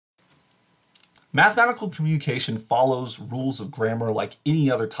Mathematical communication follows rules of grammar like any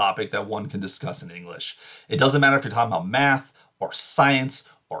other topic that one can discuss in English. It doesn't matter if you're talking about math or science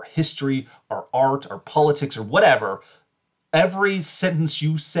or history or art or politics or whatever. Every sentence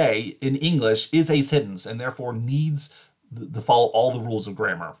you say in English is a sentence and therefore needs to follow all the rules of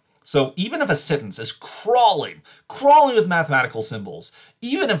grammar. So even if a sentence is crawling with mathematical symbols,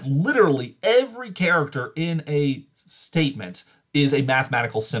 even if literally every character in a statement is a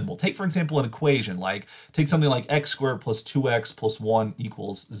mathematical symbol. Take, for example, an equation, like take something like x squared plus 2x plus 1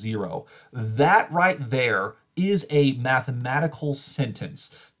 equals 0. That right there is a mathematical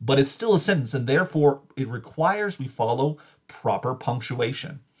sentence, but it's still a sentence, and therefore it requires we follow proper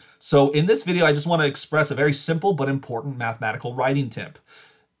punctuation. So in this video, I just want to express a very simple but important mathematical writing tip.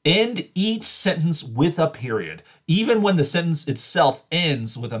 End each sentence with a period, even when the sentence itself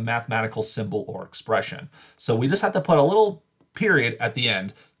ends with a mathematical symbol or expression. So we just have to put a little period at the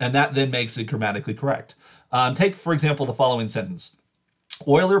end, and that then makes it grammatically correct. Take, for example, the following sentence.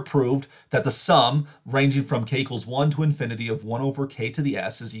 Euler proved that the sum ranging from k equals 1 to infinity of 1 over k to the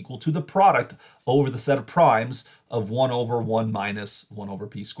s is equal to the product over the set of primes of 1 over 1 minus 1 over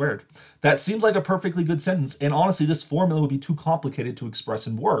p squared. That seems like a perfectly good sentence, and honestly, this formula would be too complicated to express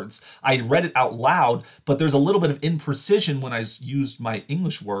in words. I read it out loud, but there's a little bit of imprecision when I used my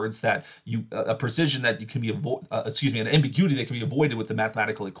English words that a precision that you can be an ambiguity that can be avoided with the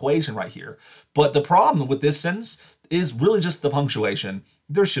mathematical equation right here. But the problem with this sentence is really just the punctuation.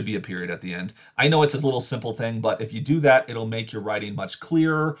 There should be a period at the end. I know it's a little simple thing, but if you do that, it'll make your writing much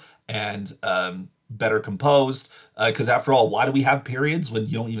clearer and better composed. Because after all, why do we have periods when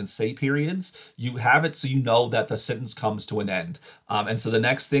you don't even say periods? You have it so you know that the sentence comes to an end. And so the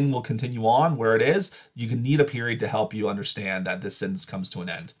next thing will continue on where it is. You can need a period to help you understand that this sentence comes to an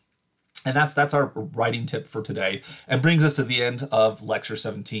end. And that's our writing tip for today, and brings us to the end of lecture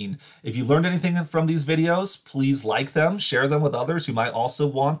 17. If you learned anything from these videos, please like them, share them with others who might also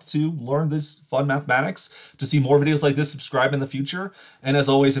want to learn this fun mathematics. To see more videos like this, subscribe in the future. And as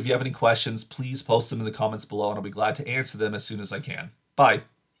always, if you have any questions, please post them in the comments below, and I'll be glad to answer them as soon as I can. Bye.